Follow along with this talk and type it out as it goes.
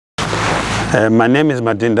My name is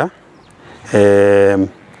Madinda.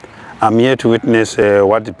 I'm here to witness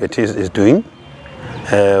what the Betis is doing,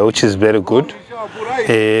 which is very good.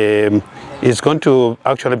 It's going to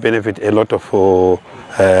actually benefit a lot of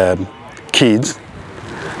kids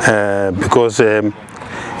because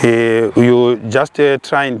you just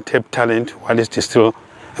try and tap talent while it's still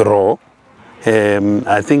raw.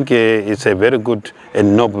 I think it's a very good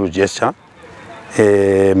and noble gesture.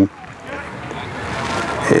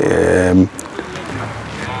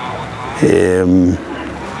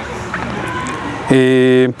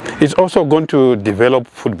 It's also going to develop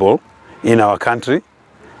football in our country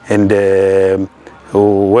and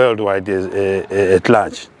worldwide at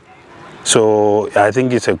large. So I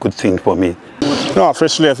think it's a good thing for me. No,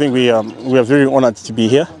 firstly, I think we are very honored to be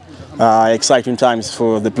here. Exciting times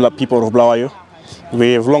for the people of Bulawayo.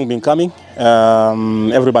 We have long been coming.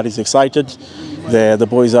 Everybody's excited. The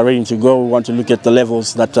boys are ready to go. We want to look at the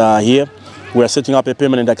levels that are here. We are setting up a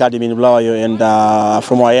permanent academy in Bulawayo, and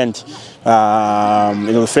from our end,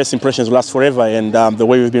 the first impressions last forever, and the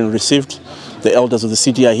way we've been received. The elders of the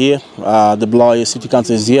city are here. The Bulawayo City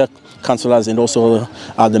Council is here. Councillors and also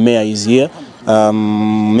the mayor is here.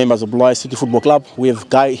 Members of Bulawayo City Football Club, we have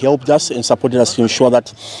helped us and supported us to ensure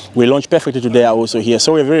that we launch perfectly today are also here.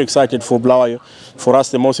 So we're very excited for Bulawayo. For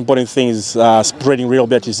us, the most important thing is spreading Real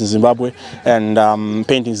Betis in Zimbabwe and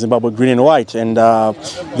painting Zimbabwe green and white. And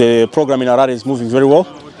the program in Harare is moving very well.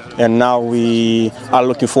 And now we are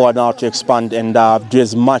looking forward now to expand and do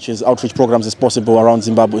as much as outreach programs as possible around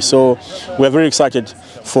Zimbabwe. So we're very excited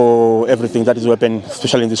for everything that is happening,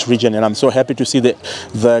 especially in this region. And I'm so happy to see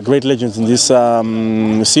the great legends in this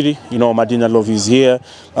city. You know, Madinda Ndlovu is here,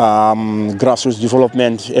 grassroots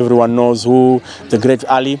development. Everyone knows who the great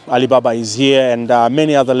Ali Baba is here, and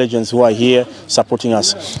many other legends who are here supporting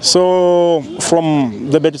us. So from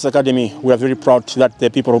the Betis Academy, we are very proud that the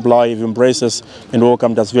people of Bulawayo have embraced us and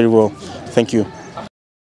welcomed us very well. Thank you.